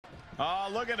Oh,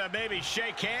 looking to maybe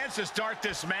shake hands to start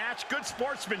this match. Good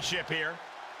sportsmanship here.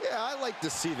 Yeah, I like to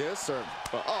see this. Oh,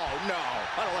 no.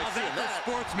 I don't like seeing that.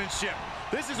 Sportsmanship.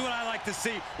 This is what I like to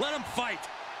see. Let them fight.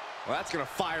 Well, that's going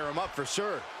to fire him up for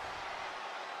sure.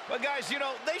 But guys, you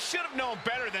know, they should have known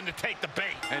better than to take the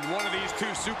bait. And one of these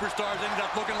two superstars ended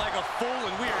up looking like a fool,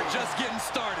 and we are just getting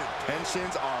started.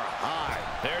 Tensions are high.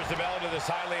 There's the bell to this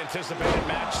highly anticipated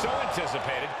match. So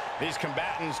anticipated, these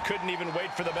combatants couldn't even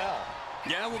wait for the bell.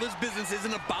 Yeah, well, this business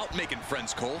isn't about making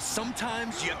friends, Cole.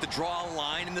 Sometimes you have to draw a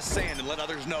line in the sand and let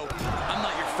others know, I'm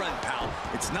not your friend, pal.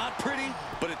 It's not pretty,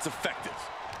 but it's effective.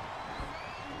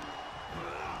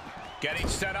 Getting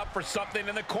set up for something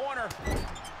in the corner.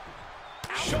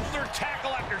 Shoulder tackle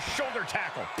after shoulder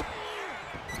tackle.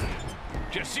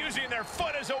 Just using their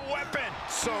foot as a weapon.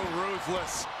 So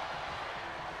ruthless.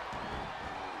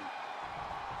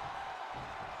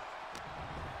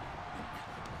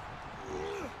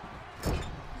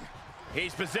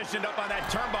 He's positioned up on that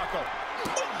turnbuckle.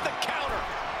 With the counter.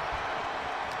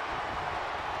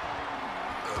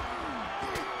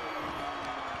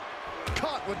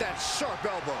 Caught with that sharp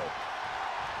elbow.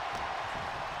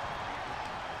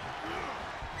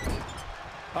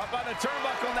 Up on the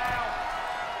turnbuckle now.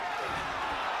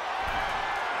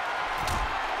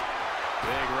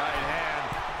 Big right hand.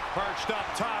 Perched up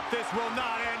top. This will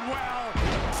not end well.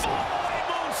 Fall-away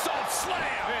moonsault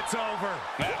slam. It's over.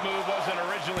 That move wasn't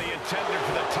originally intended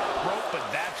for the top rope, but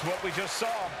that's what we just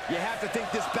saw. You have to think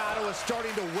this battle is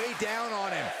starting to weigh down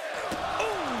on him.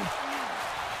 Ooh.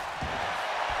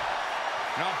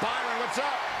 Now, Byron, what's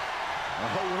up?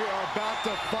 Oh, we are about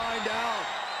to find out.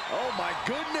 Oh, my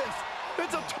goodness.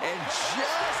 It's and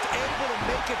just able to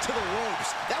make it to the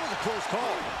ropes. That was a close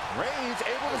call. Reigns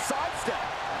able to sidestep.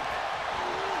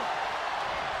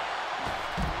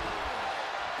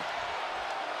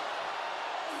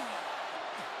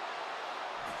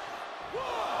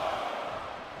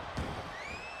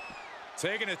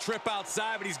 Taking a trip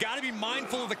outside, but he's got to be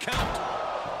mindful of the count.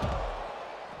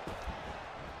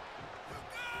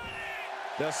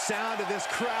 The sound of this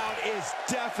crowd is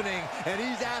deafening, and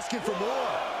he's asking for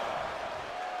more.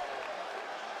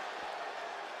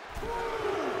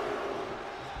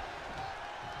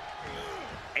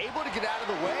 Able to get out of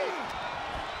the way.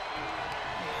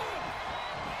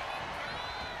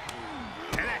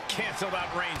 And that canceled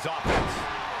out Reigns' offense.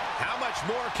 How much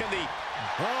more can the...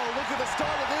 Oh, look at the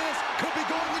start of this. Could be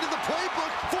going into the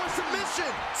playbook for submission.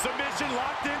 Submission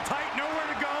locked in tight, nowhere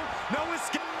to go, no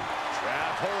escape.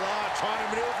 Trap, hold on, trying to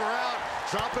maneuver out.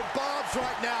 Dropping bombs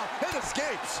right now, and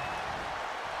escapes.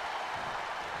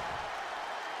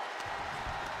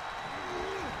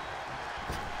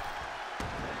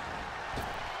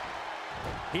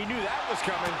 He knew that was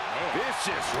coming.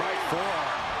 Vicious right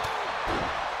forearm.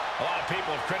 A lot of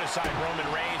people have criticized Roman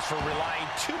Reigns for relying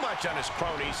too much on his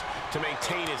cronies to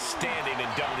maintain his standing in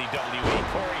WWE.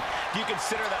 Corey, do you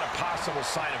consider that a possible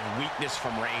sign of weakness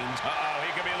from Reigns? Uh-oh,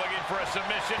 he could be looking for a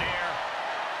submission here.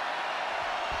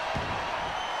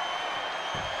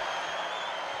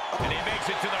 And he makes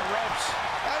it to the ropes.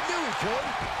 I knew he could.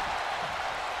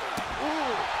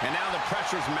 Ooh. And now the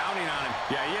pressure's mounting on him.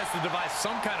 Yeah, he has to devise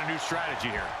some kind of new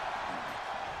strategy here.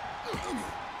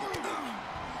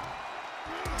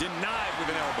 Denied with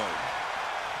an elbow.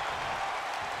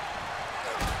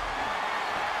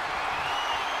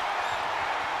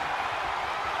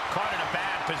 Caught in a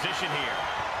bad position here.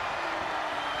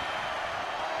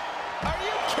 Are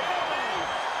you kidding me?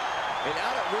 And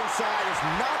out at ringside is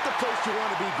not the place you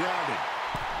want to be grounded.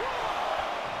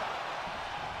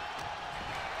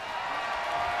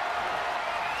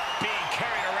 Being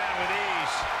carried around with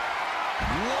ease.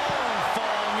 Long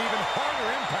fall and even harder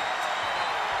impact.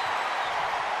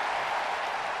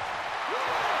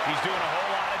 He's doing a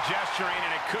whole lot of gesturing,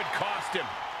 and it could cost him.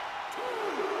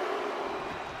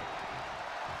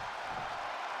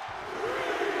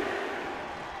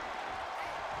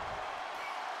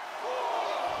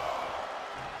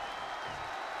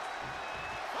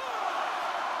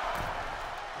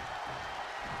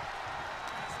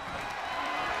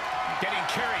 Getting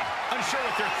carried, unsure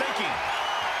what they're thinking.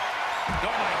 Oh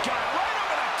my God, right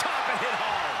over the top and hit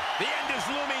hard. The end is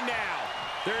looming now.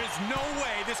 There is no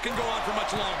way this can go on for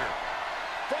much longer.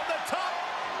 From the top.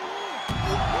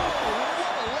 Whoa,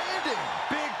 what a landing.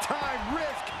 Big time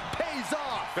risk pays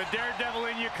off. The daredevil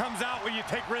in you comes out when you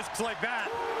take risks like that.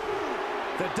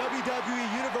 The WWE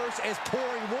Universe is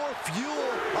pouring more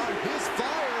fuel on his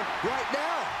fire right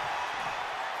now.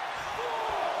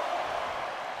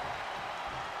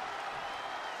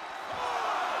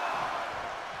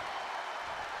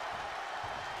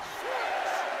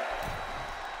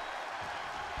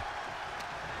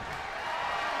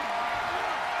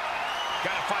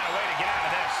 Got to find a way to get out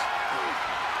of this.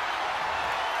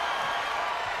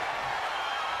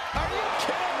 Are you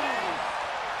kidding me?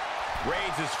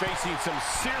 Reigns is facing some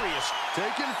serious...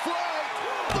 Taking flight.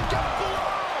 Look out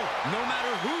below. No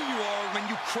matter who you are, when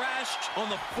you crash on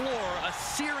the floor, a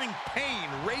searing pain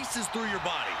races through your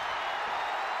body.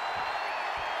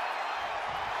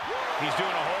 He's doing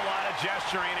a whole lot of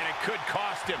gesturing, and it could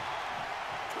cost him.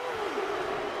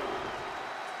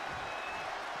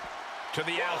 To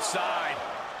the outside.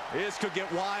 This could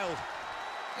get wild.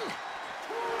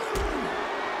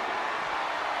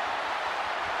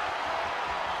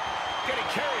 Getting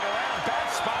carried around. Bad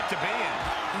spot to be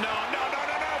in. No.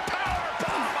 Power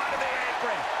bomb onto the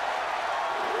apron.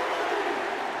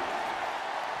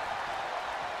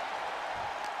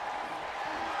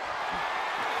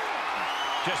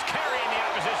 Just carrying the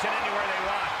opposition anywhere they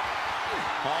want.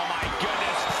 Oh, my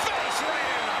goodness. Face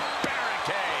right in the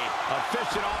barricade.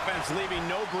 Efficient offense, leaving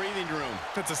no breathing room.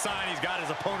 That's a sign he's got his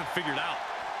opponent figured out.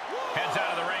 Heads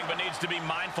out of the ring, but needs to be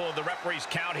mindful of the referee's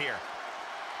count here.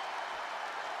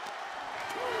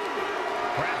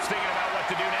 Perhaps thinking about what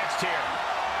to do next here.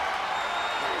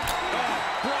 Oh,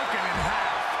 broken in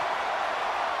half.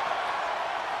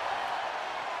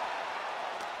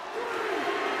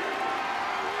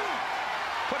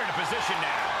 Put in a position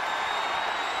now.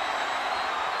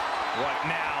 What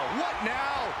now? What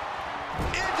now?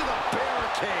 Into the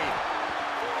barricade.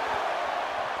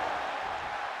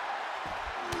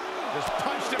 Just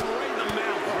punched him right in the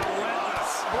mouth.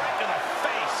 Relentless. Right to the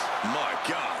face. My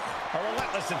God. A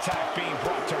relentless attack being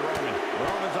brought to Roman.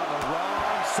 Roman's on the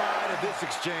wrong side of this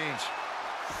exchange.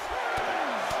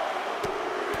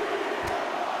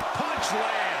 Punch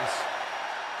lands.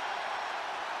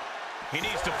 He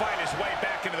needs to fight his way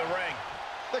back into the ring.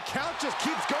 The count just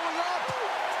keeps going up.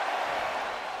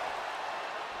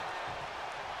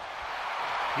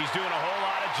 He's doing a whole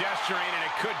lot of gesturing, and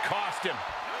it could cost him.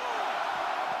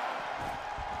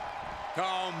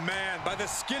 Oh, man, by the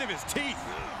skin of his teeth.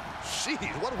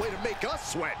 Jeez, what a way to make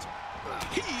us sweat.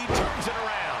 He turns it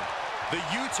around. The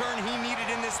U-turn he needed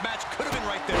in this match could have been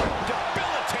right there.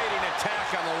 Debilitating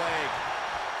attack on the leg.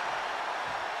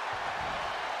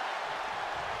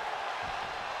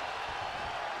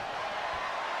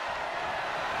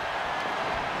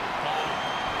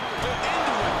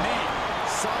 Into a knee.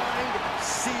 Signed,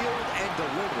 sealed, and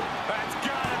delivered. That's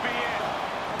gotta be it.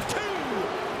 2.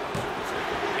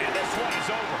 And this one is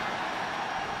over.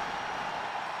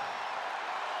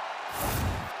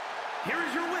 Here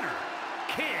is your winner,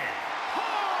 Karnage!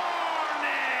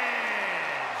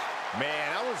 Man,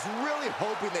 I was really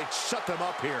hoping they'd shut them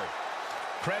up here.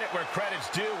 Credit where credit's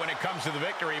due when it comes to the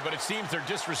victory, but it seems their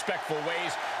disrespectful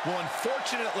ways will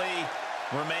unfortunately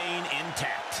remain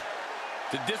intact.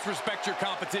 To disrespect your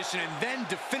competition and then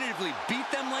definitively beat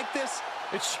them like this,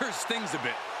 it sure stings a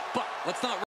bit. But let's not